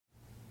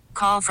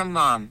Call from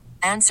mom.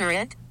 Answer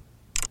it.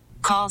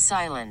 Call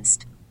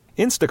silenced.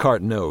 Instacart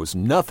knows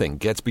nothing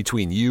gets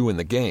between you and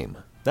the game.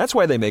 That's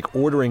why they make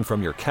ordering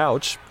from your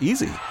couch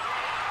easy.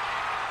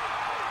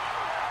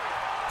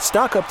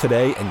 Stock up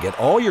today and get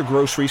all your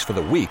groceries for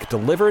the week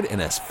delivered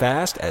in as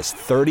fast as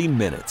 30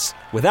 minutes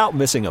without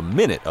missing a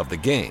minute of the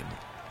game.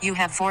 You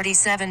have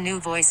 47 new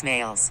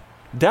voicemails.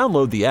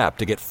 Download the app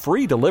to get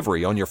free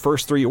delivery on your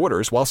first 3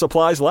 orders while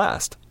supplies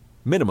last.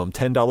 Minimum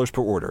 $10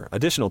 per order.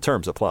 Additional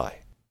terms apply.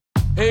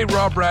 Hey,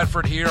 Rob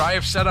Bradford here. I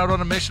have set out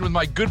on a mission with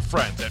my good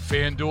friends at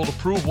FanDuel to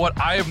prove what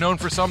I have known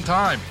for some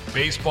time.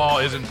 Baseball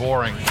isn't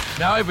boring.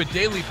 Now I have a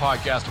daily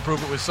podcast to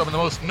prove it with some of the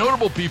most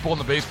notable people in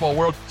the baseball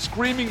world,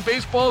 screaming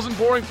baseball isn't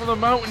boring from the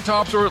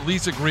mountaintops, or at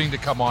least agreeing to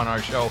come on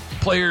our show.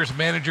 Players,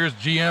 managers,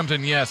 GMs,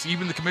 and yes,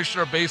 even the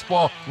commissioner of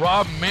baseball,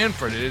 Rob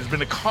Manfred. It has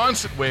been a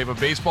constant wave of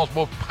baseball's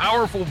most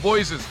powerful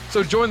voices.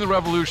 So join the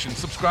revolution.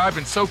 Subscribe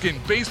and soak in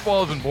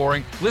Baseball Isn't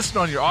Boring. Listen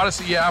on your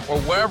Odyssey app or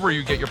wherever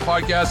you get your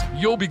podcasts.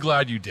 You'll be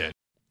glad you did.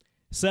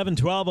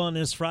 7:12 on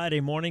this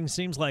Friday morning.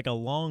 Seems like a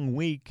long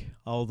week,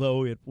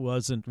 although it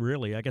wasn't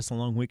really. I guess a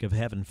long week of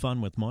having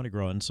fun with Mardi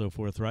Gras and so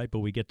forth, right? But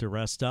we get to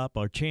rest up.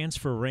 Our chance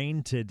for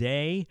rain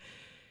today,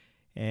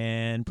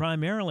 and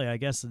primarily, I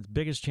guess the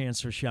biggest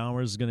chance for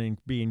showers is going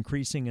to be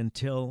increasing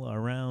until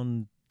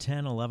around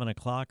 10, 11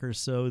 o'clock or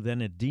so.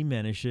 Then it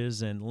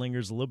diminishes and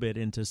lingers a little bit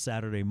into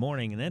Saturday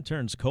morning, and then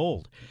turns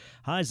cold.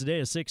 Highs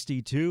today of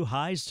 62.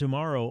 Highs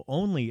tomorrow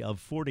only of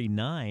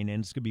 49,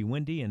 and it's going to be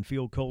windy and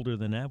feel colder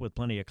than that with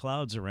plenty of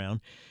clouds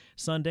around.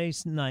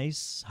 Sunday's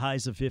nice.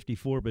 Highs of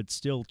 54, but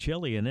still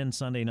chilly. And then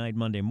Sunday night,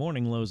 Monday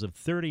morning, lows of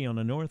 30 on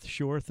the North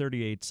Shore,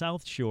 38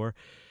 South Shore.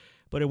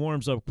 But it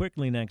warms up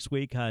quickly next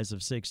week. Highs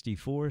of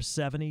 64,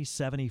 70,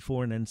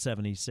 74, and then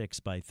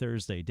 76 by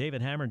Thursday.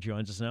 David Hammer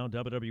joins us now,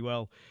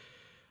 WWL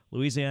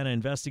Louisiana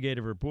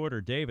investigative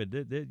reporter. David,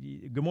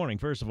 good morning,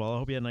 first of all. I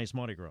hope you had a nice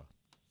Mardi Gras.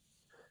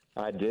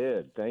 I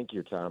did. Thank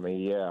you,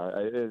 Tommy. Yeah,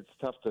 it's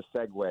tough to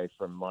segue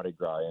from Mardi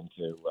Gras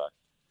into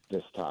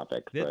this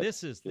topic.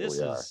 This is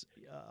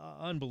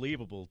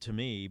unbelievable to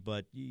me,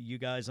 but you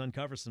guys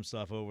uncover some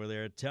stuff over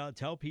there.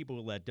 Tell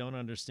people that don't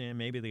understand,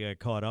 maybe they got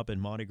caught up in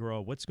Mardi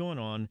Gras, what's going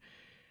on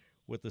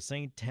with the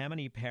St.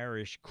 Tammany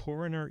Parish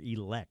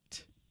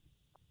coroner-elect?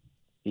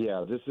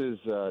 Yeah, this is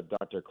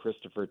Dr.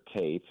 Christopher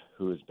Tape,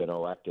 who has been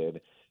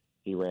elected.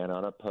 He ran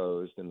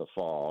unopposed in the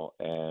fall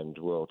and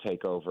will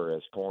take over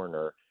as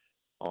coroner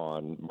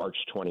on March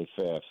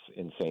 25th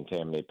in St.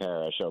 Tammany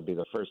Parish. It'll be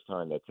the first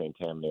time that St.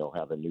 Tammany will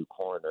have a new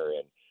coroner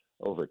in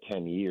over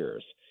 10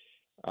 years.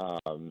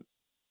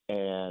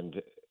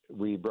 And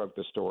we broke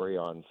the story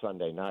on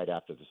Sunday night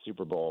after the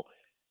Super Bowl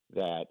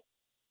that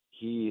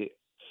he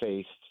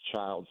faced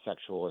child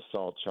sexual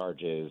assault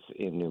charges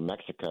in New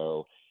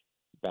Mexico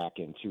back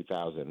in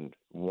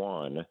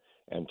 2001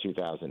 and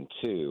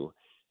 2002.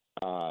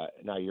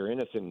 Now, you're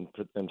innocent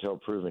until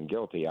proven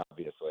guilty,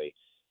 obviously,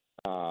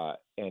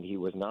 and he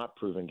was not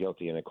proven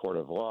guilty in a court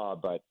of law,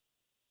 but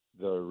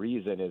the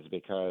reason is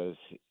because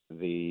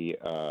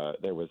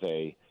there was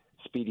a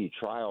speedy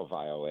trial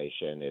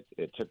violation.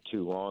 It took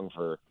too long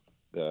for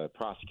the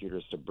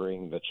prosecutors to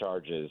bring the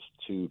charges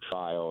to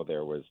trial.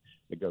 There was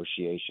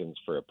negotiations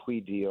for a plea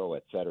deal,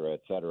 et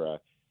cetera,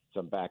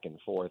 some back and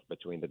forth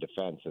between the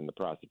defense and the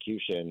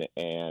prosecution,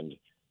 and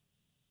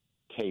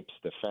Tape's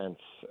defense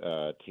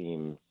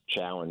team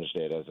challenged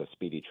it as a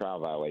speedy trial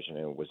violation,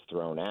 and it was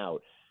thrown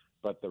out.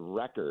 But the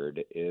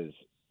record is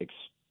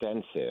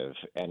extensive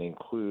and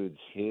includes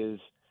his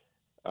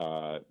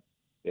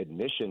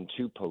admission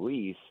to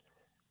police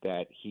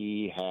that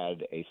he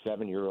had a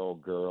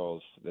 7-year-old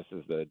girl's, this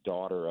is the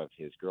daughter of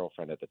his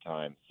girlfriend at the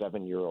time,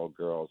 7-year-old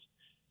girl's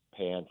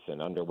pants and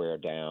underwear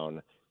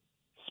down,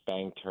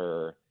 spanked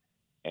her,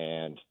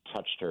 and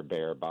touched her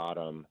bare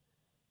bottom.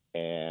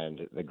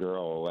 And the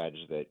girl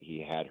alleged that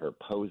he had her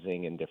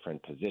posing in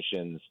different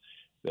positions.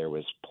 There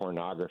was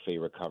pornography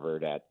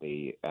recovered at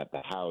the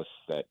house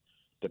that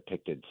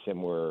depicted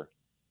similar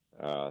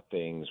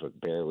things with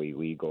barely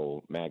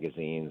legal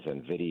magazines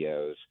and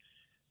videos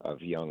of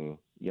young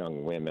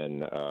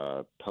women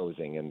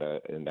posing in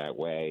that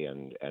way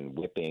and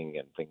whipping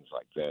and things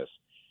like this.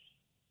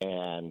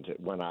 And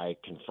when I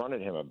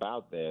confronted him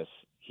about this,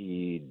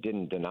 he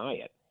didn't deny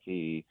it.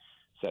 He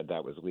said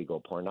that was legal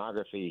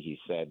pornography. He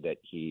said that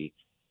he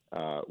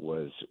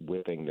was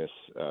whipping this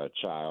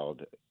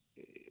child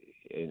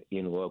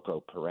in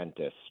loco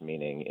parentis,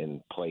 meaning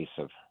in place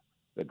of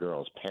the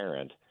girl's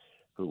parent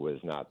who was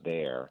not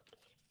there.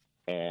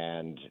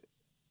 And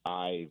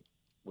I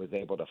was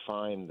able to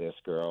find this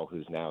girl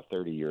who's now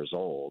 30 years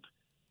old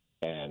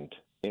and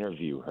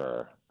interview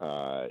her.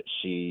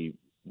 She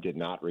did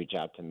not reach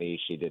out to me.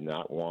 She did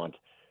not want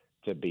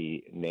to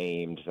be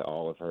named.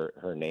 All of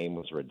her name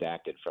was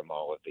redacted from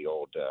all of the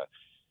old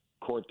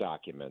court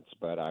documents,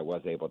 but I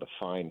was able to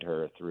find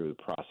her through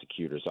the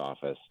prosecutor's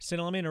office. So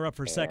now let me interrupt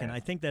for a second. I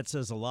think that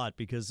says a lot,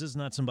 because this is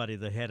not somebody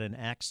that had an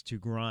axe to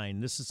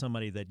grind. This is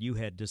somebody that you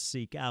had to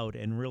seek out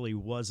and really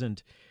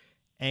wasn't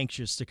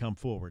anxious to come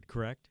forward,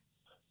 correct?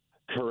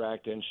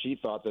 Correct, and she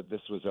thought that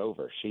this was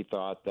over. She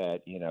thought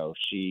that,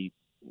 she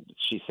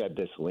she said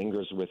this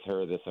lingers with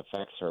her. This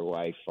affects her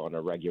life on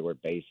a regular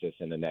basis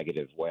in a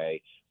negative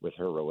way with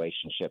her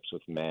relationships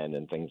with men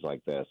and things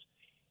like this.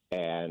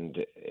 And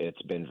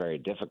it's been very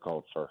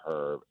difficult for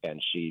her.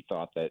 And she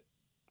thought that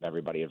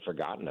everybody had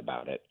forgotten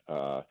about it.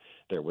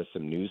 There was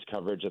some news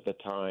coverage at the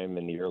time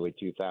in the early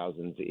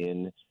 2000s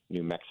in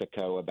New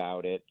Mexico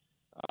about it.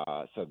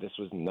 So this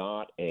was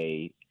not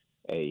a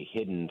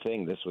hidden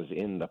thing. This was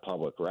in the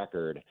public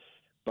record,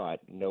 but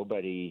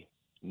nobody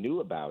knew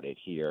about it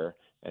here.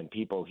 And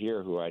people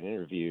here who I'd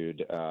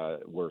interviewed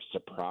were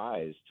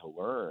surprised to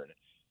learn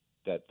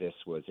that this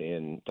was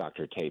in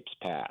Dr. Tape's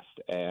past.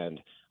 And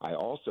I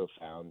also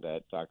found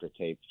that Dr.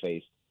 Tape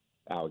faced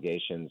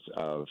allegations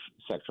of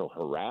sexual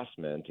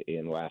harassment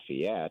in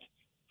Lafayette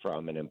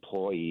from an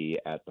employee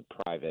at the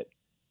private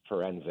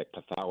forensic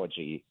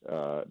pathology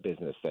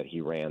business that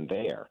he ran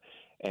there.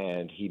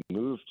 And he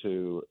moved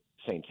to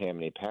St.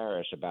 Tammany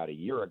Parish about a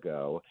year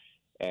ago.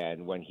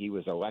 And when he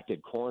was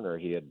elected coroner,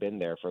 he had been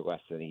there for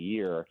less than a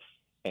year,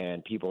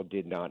 and people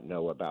did not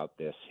know about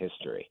this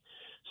history.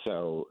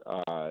 So,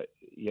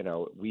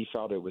 we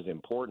felt it was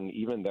important,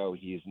 even though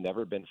he's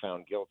never been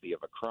found guilty of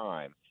a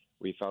crime,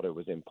 we felt it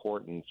was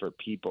important for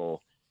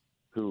people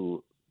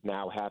who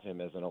now have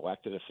him as an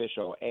elected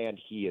official, and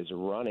he is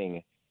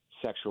running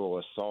sexual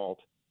assault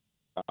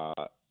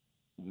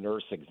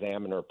nurse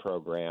examiner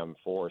program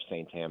for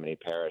St. Tammany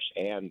Parish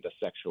and the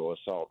sexual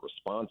assault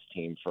response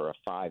team for a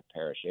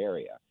 5-parish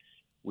area.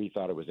 We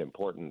thought it was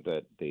important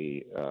that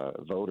the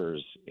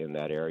voters in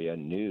that area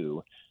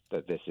knew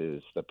that this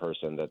is the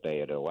person that they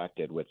had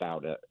elected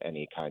without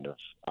any kind of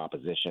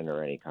opposition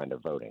or any kind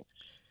of voting.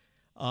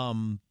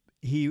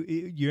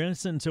 You're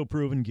innocent until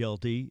proven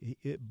guilty,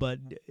 but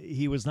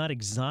he was not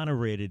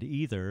exonerated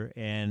either.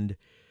 And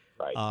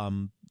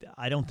right.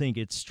 I don't think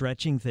it's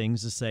stretching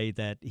things to say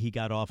that he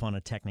got off on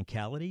a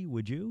technicality.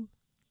 Would you?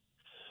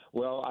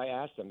 Well, I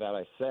asked him that.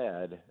 I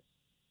said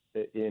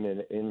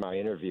in my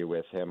interview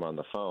with him on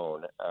the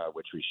phone,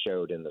 which we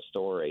showed in the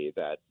story,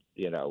 that,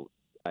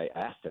 I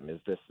asked him,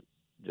 is this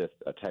just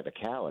a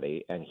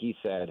technicality? And he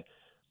said,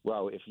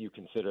 well, if you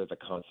consider the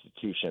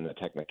Constitution a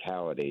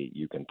technicality,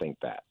 you can think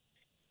that.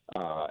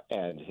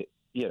 And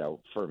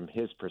from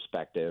his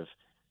perspective,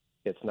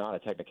 it's not a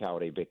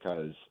technicality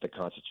because the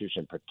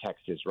Constitution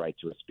protects his right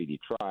to a speedy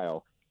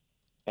trial.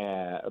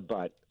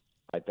 But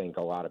I think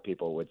a lot of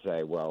people would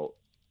say, well,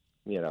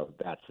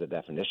 that's the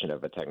definition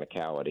of a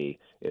technicality.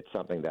 It's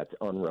something that's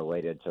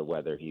unrelated to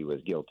whether he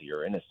was guilty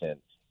or innocent.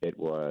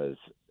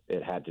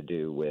 It had to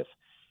do with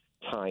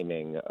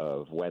timing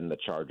of when the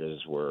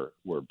charges were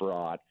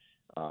brought.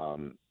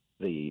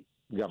 The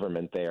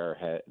government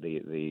there,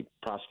 the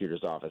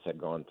prosecutor's office had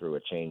gone through a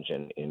change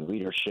in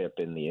leadership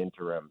in the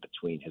interim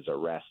between his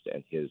arrest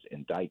and his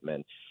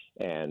indictment,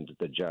 and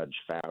the judge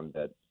found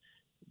that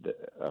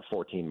a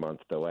 14-month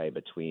delay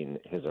between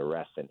his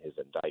arrest and his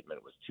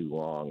indictment was too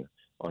long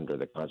under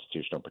the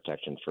constitutional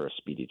protection for a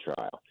speedy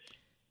trial.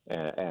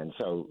 And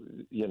so,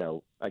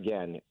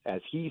 again,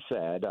 as he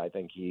said, I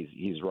think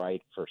he's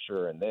right for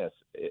sure in this.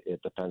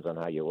 It depends on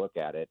how you look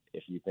at it.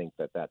 If you think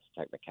that that's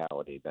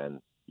technicality,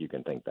 then you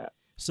can think that.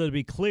 So to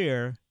be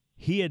clear,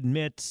 he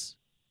admits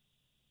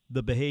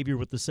the behavior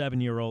with the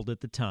 7-year-old at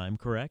the time,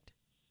 correct?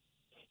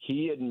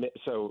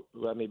 So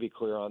let me be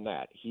clear on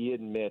that. He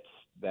admits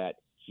that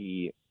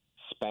he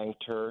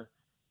spanked her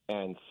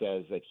and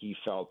says that he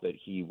felt that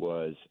he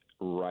was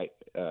right,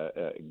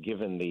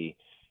 given the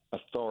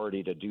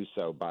authority to do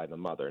so by the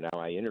mother. Now,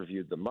 I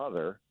interviewed the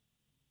mother,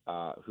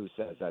 who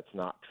says that's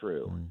not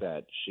true,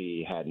 that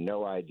she had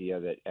no idea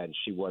that, and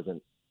she was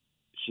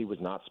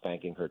not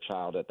spanking her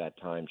child at that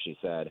time. She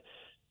said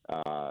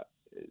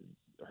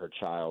her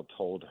child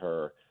told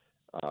her,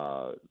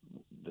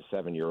 the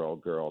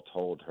 7-year-old girl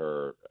told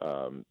her,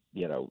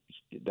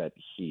 that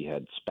he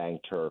had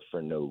spanked her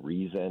for no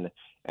reason.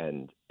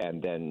 And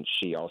then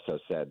she also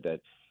said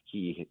that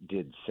he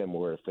did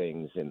similar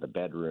things in the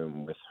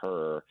bedroom with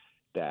her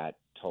that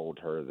told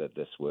her that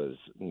this was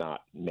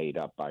not made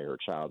up by her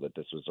child, that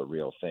this was a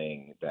real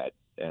thing,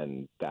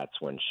 and that's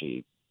when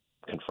she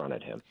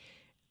confronted him.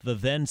 The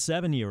then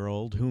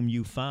 7-year-old, whom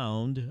you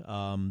found,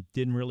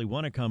 didn't really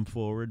want to come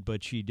forward,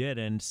 but she did,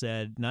 and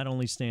said not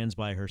only stands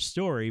by her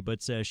story,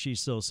 but says she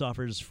still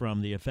suffers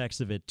from the effects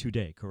of it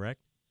today,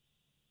 correct?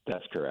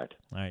 That's correct.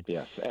 All right.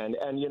 Yes. And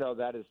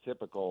that is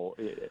typical,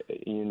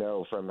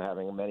 from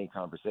having many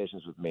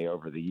conversations with me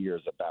over the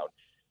years about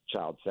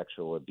child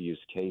sexual abuse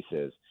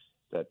cases,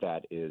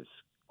 that is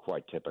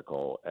quite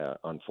typical,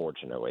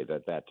 unfortunately,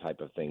 that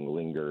type of thing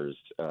lingers,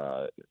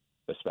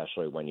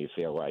 especially when you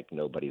feel like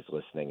nobody's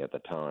listening at the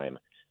time.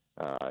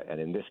 And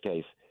in this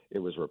case, it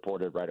was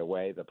reported right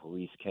away. The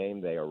police came,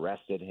 they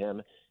arrested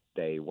him,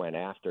 they went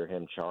after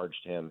him,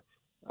 charged him,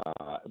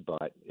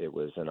 but it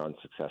was an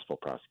unsuccessful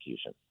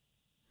prosecution.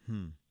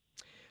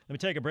 Let me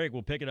take a break.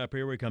 We'll pick it up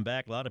here. We come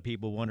back. A lot of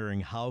people wondering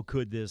how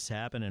could this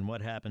happen and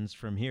what happens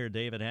from here.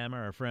 David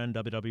Hammer, our friend,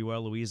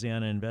 WWL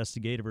Louisiana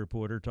investigative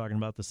reporter, talking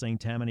about the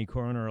St. Tammany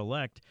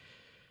coroner-elect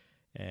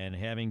and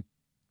having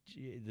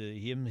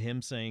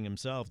him saying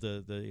himself,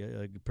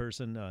 the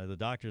person, the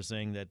doctor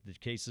saying that the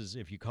cases,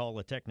 if you call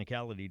a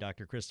technicality,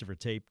 Dr. Christopher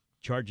Tape,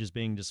 charges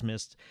being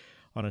dismissed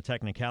on a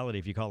technicality,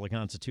 if you call the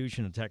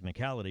Constitution a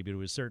technicality, but it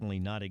was certainly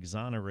not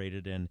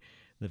exonerated, and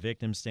the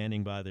victims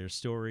standing by their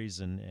stories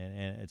and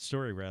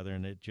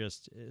it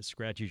just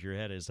scratches your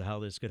head as to how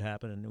this could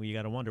happen, and you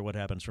got to wonder what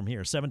happens from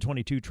here.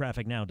 7:22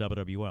 traffic now,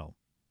 WWL.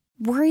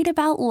 Worried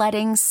about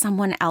letting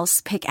someone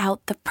else pick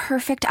out the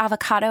perfect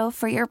avocado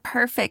for your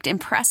perfect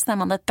impress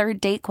them on the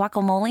third date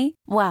guacamole?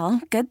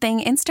 Well, good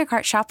thing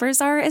Instacart shoppers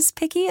are as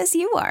picky as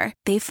you are.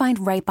 They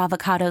find ripe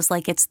avocados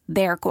like it's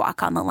their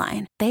guac on the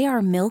line. They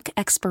are milk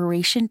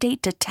expiration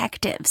date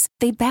detectives.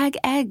 They bag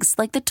eggs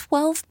like the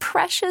 12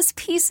 precious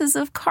pieces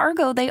of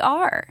cargo they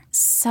are.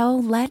 So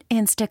let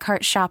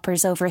Instacart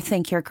shoppers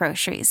overthink your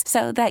groceries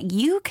so that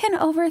you can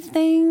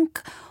overthink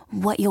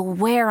what you'll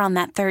wear on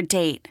that third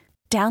date.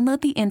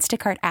 Download the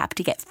Instacart app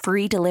to get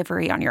free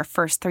delivery on your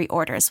first 3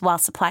 orders while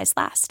supplies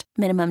last.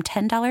 Minimum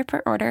 $10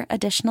 per order.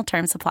 Additional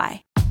terms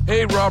apply.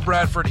 Hey, Rob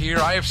Bradford here.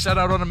 I have set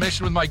out on a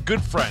mission with my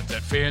good friends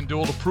at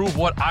FanDuel to prove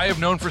what I have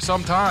known for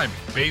some time.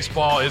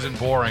 Baseball isn't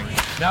boring.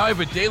 Now I have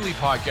a daily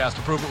podcast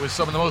to prove it with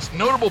some of the most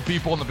notable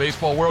people in the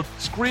baseball world,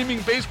 screaming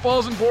baseball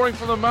isn't boring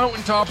from the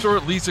mountaintops, or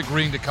at least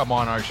agreeing to come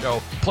on our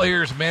show.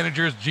 Players,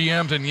 managers,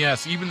 GMs, and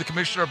yes, even the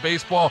commissioner of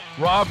baseball,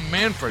 Rob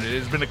Manfred. It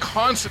has been a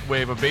constant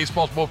wave of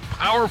baseball's most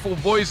powerful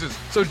voices.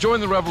 So join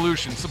the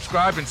revolution.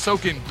 Subscribe and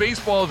soak in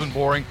Baseball Isn't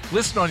Boring.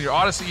 Listen on your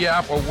Odyssey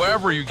app or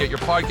wherever you get your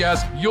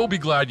podcasts. You'll be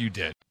glad you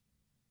did.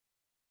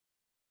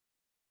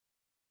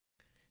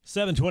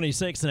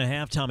 7:26 and a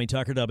half, Tommy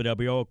Tucker,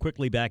 WWL.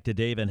 Quickly back to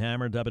Dave and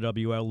Hammer,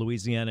 WWL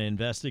Louisiana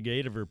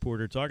investigative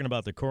reporter, talking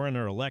about the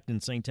coroner-elect in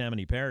St.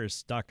 Tammany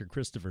Parish, Dr.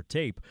 Christopher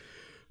Tape,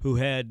 who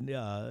had,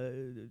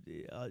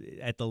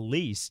 at the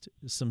least,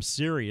 some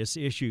serious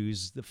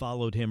issues that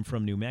followed him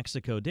from New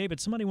Mexico.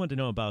 David, somebody wanted to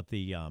know about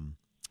the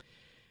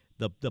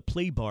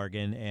plea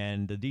bargain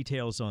and the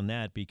details on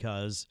that,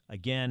 because,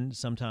 again,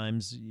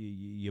 sometimes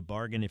you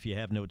bargain if you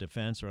have no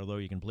defense, or although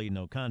you can plead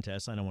no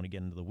contest. I don't want to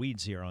get into the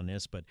weeds here on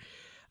this, but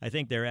I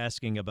think they're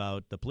asking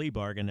about the plea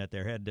bargain, that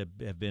there had to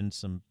have been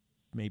some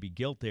maybe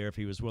guilt there if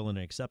he was willing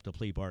to accept a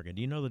plea bargain.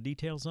 Do you know the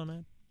details on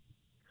that?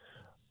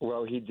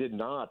 Well, he did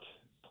not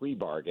plea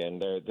bargain.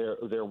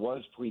 There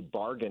was plea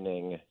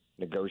bargaining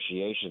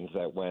negotiations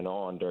that went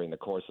on during the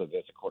course of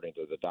this, according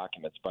to the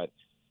documents, but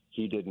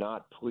he did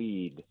not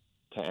plead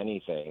to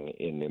anything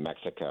in New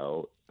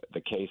Mexico. The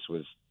case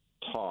was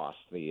tossed.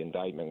 The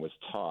indictment was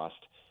tossed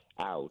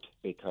out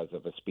because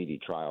of a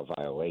speedy trial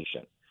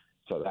violation.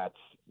 So that's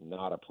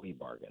not a plea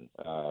bargain.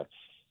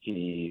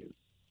 He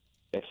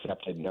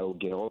accepted no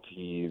guilt.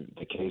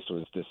 The case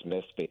was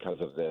dismissed because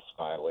of this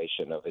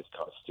violation of his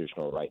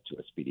constitutional right to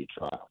a speedy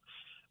trial.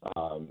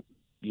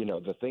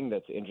 The thing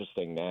that's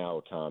interesting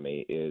now,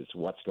 Tommy, is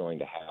what's going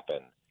to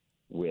happen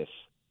with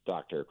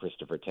Dr.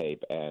 Christopher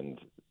Tape and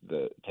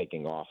the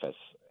taking office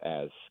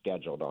as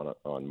scheduled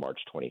on March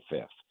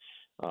 25th.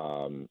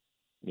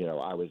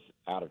 I was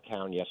out of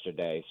town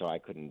yesterday, so I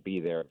couldn't be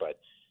there, but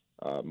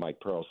Mike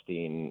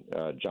Pearlstein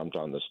jumped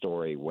on the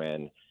story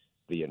when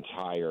the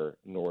entire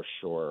North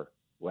Shore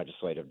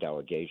legislative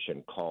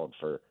delegation called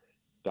for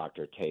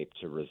Dr. Tape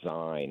to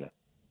resign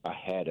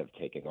ahead of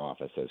taking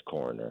office as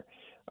coroner.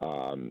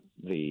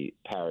 The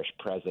parish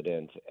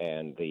president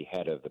and the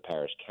head of the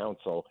parish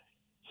council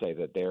say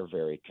that they're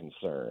very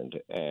concerned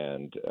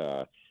and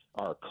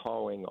are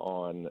calling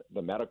on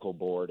the medical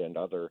board and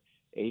other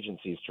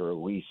agencies to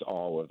release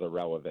all of the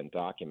relevant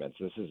documents.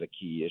 This is a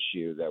key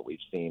issue that we've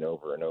seen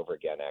over and over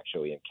again,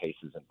 actually, in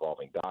cases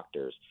involving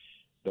doctors.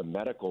 The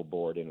medical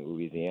board in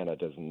Louisiana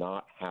does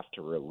not have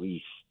to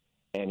release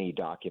any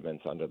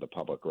documents under the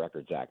Public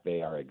Records Act.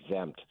 They are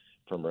exempt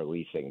from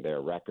releasing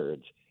their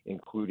records,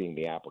 including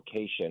the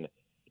application.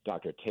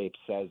 Dr. Tape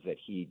says that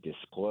he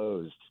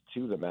disclosed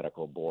to the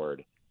medical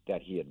board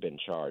that he had been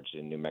charged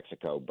in New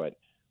Mexico, but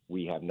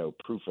we have no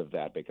proof of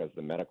that because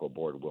the medical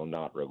board will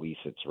not release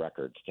its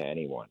records to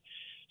anyone.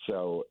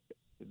 So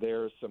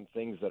there's some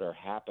things that are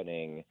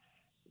happening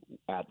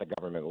at the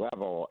government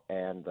level,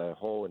 and the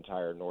whole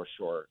entire North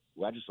Shore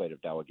legislative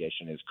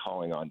delegation is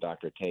calling on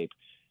Dr. Tape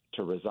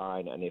to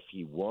resign, and if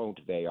he won't,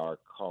 they are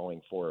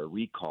calling for a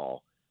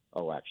recall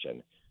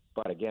election.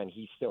 But again,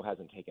 he still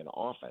hasn't taken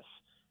office.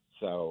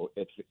 So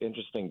it's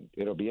interesting.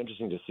 It'll be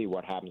interesting to see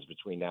what happens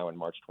between now and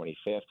March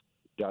 25th.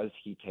 Does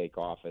he take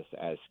office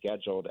as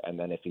scheduled? And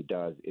then if he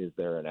does, is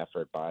there an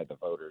effort by the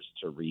voters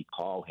to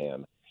recall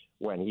him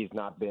when he's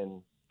not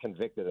been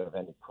convicted of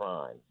any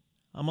crime?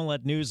 I'm going to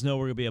let News know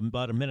we're going to be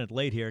about a minute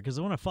late here because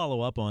I want to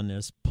follow up on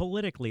this.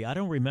 Politically, I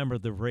don't remember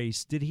the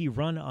race. Did he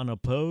run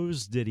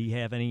unopposed? Did he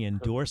have any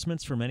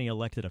endorsements from any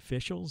elected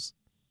officials?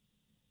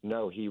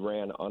 No, he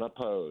ran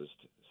unopposed.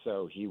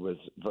 So he was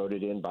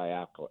voted in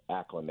by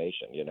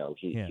acclamation.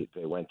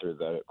 They went through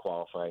the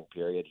qualifying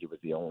period. He was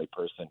the only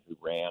person who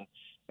ran,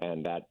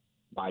 and that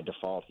by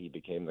default he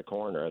became the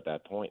coroner at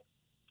that point.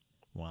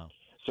 Wow.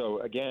 So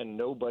again,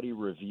 nobody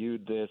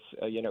reviewed this.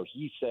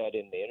 He said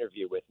in the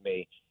interview with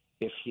me,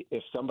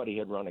 if somebody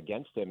had run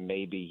against him,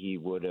 maybe he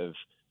would have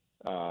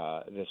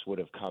this would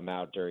have come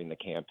out during the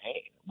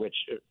campaign, which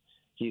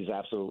he's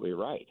absolutely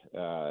right.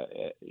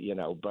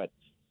 But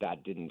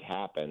that didn't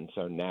happen.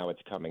 So now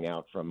it's coming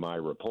out from my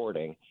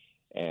reporting.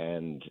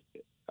 And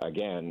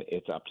again,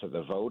 it's up to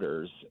the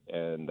voters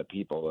and the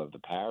people of the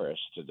parish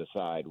to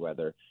decide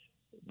whether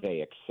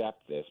they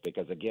accept this,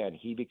 because again,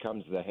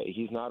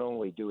 he's not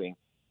only doing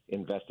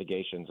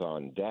investigations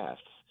on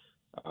deaths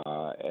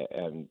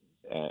and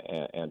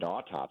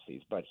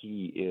autopsies, but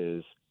he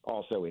is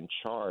also in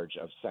charge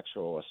of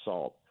sexual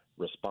assault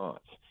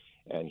response.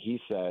 And he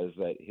says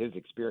that his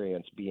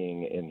experience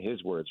being, in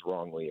his words,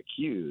 wrongly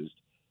accused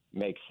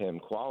makes him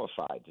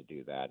qualified to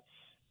do that.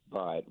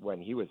 But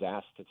when he was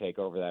asked to take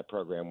over that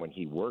program when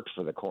he worked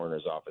for the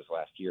coroner's office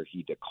last year,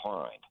 he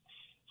declined.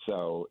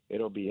 So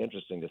it'll be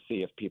interesting to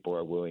see if people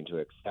are willing to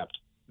accept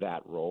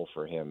that role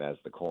for him as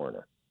the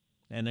coroner.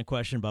 And the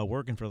question about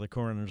working for the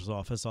coroner's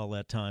office all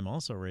that time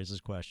also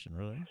raises question,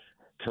 really?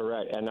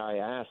 Correct. And I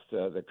asked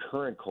the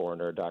current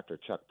coroner, Dr.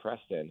 Chuck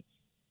Preston,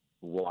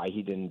 why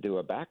he didn't do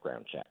a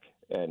background check.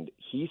 And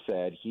he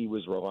said he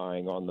was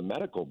relying on the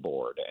medical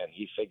board, and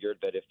he figured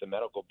that if the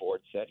medical board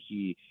said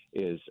he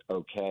is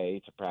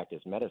okay to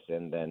practice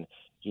medicine, then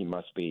he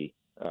must be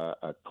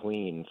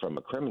clean from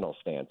a criminal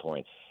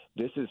standpoint.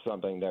 This is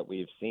something that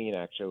we've seen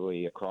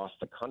actually across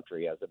the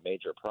country as a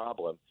major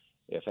problem.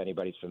 If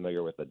anybody's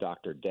familiar with the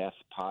Dr. Death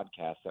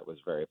podcast that was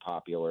very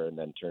popular and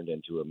then turned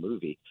into a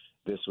movie,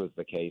 this was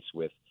the case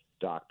with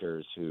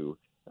doctors who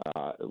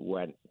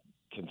went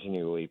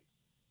continually,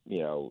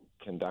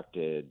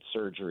 conducted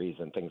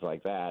surgeries and things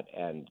like that.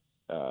 And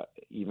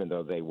even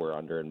though they were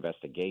under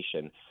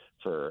investigation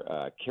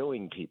for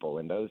killing people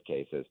in those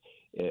cases,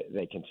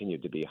 they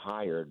continued to be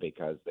hired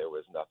because there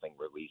was nothing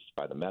released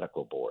by the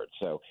medical board.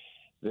 So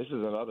this is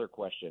another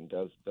question.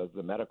 Does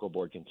the medical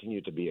board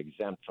continue to be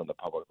exempt from the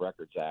Public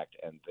Records Act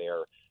and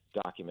their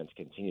documents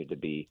continue to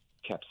be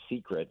kept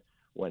secret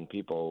when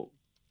people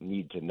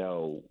need to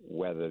know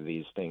whether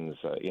these things,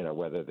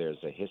 whether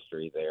there's a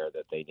history there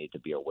that they need to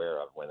be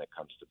aware of when it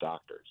comes to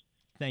doctors?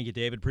 Thank you,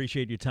 David.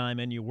 Appreciate your time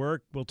and your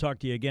work. We'll talk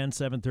to you again,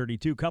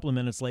 7:32. Couple of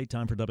minutes late.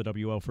 Time for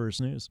WWL First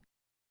News.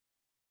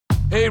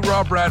 Hey,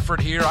 Rob Bradford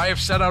here. I have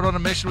set out on a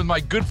mission with my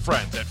good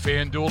friends at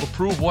FanDuel to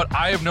prove what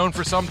I have known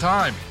for some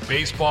time.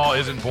 Baseball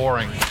isn't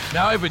boring.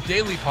 Now I have a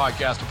daily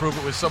podcast to prove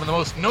it with some of the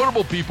most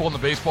notable people in the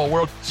baseball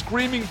world,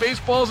 screaming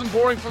baseball isn't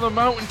boring from the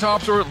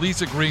mountaintops, or at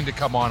least agreeing to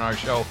come on our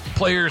show.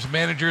 Players,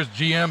 managers,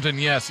 GMs, and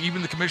yes,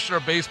 even the commissioner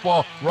of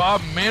baseball,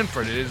 Rob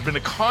Manfred. It has been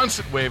a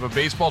constant wave of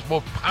baseball's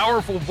most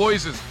powerful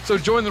voices. So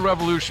join the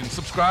revolution.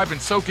 Subscribe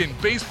and soak in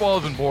Baseball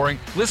Isn't Boring.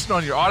 Listen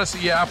on your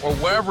Odyssey app or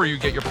wherever you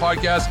get your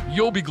podcasts.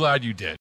 You'll be glad you did.